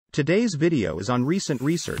Today's video is on recent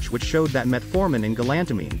research which showed that metformin and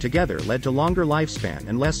galantamine together led to longer lifespan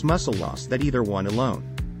and less muscle loss than either one alone.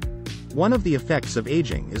 One of the effects of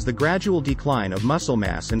aging is the gradual decline of muscle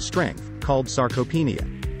mass and strength, called sarcopenia.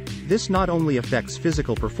 This not only affects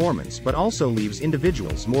physical performance but also leaves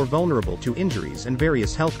individuals more vulnerable to injuries and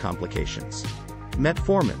various health complications.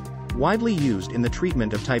 Metformin, widely used in the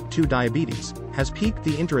treatment of type 2 diabetes, has piqued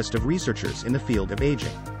the interest of researchers in the field of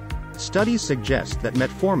aging. Studies suggest that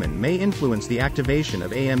metformin may influence the activation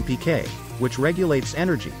of AMPK, which regulates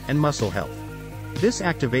energy and muscle health. This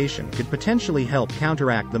activation could potentially help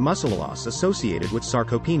counteract the muscle loss associated with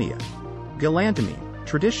sarcopenia. Galantamine,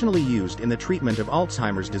 traditionally used in the treatment of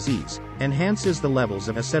Alzheimer's disease, enhances the levels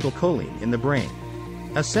of acetylcholine in the brain.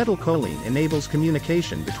 Acetylcholine enables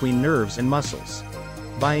communication between nerves and muscles.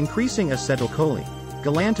 By increasing acetylcholine,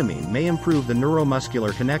 galantamine may improve the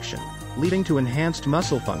neuromuscular connection, leading to enhanced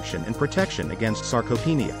muscle function and protection against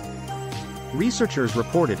sarcopenia. Researchers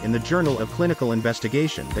reported in the Journal of Clinical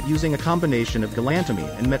Investigation that using a combination of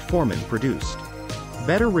galantamine and metformin produced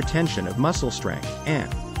better retention of muscle strength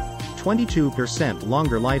and 22%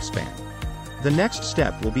 longer lifespan. The next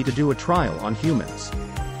step will be to do a trial on humans.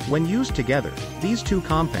 When used together, these two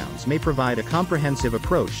compounds may provide a comprehensive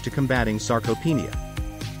approach to combating sarcopenia.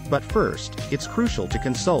 But first, it's crucial to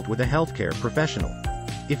consult with a healthcare professional.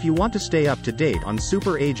 If you want to stay up to date on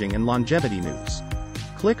super aging and longevity news,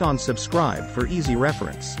 click on subscribe for easy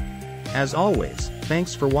reference. As always,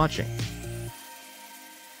 thanks for watching.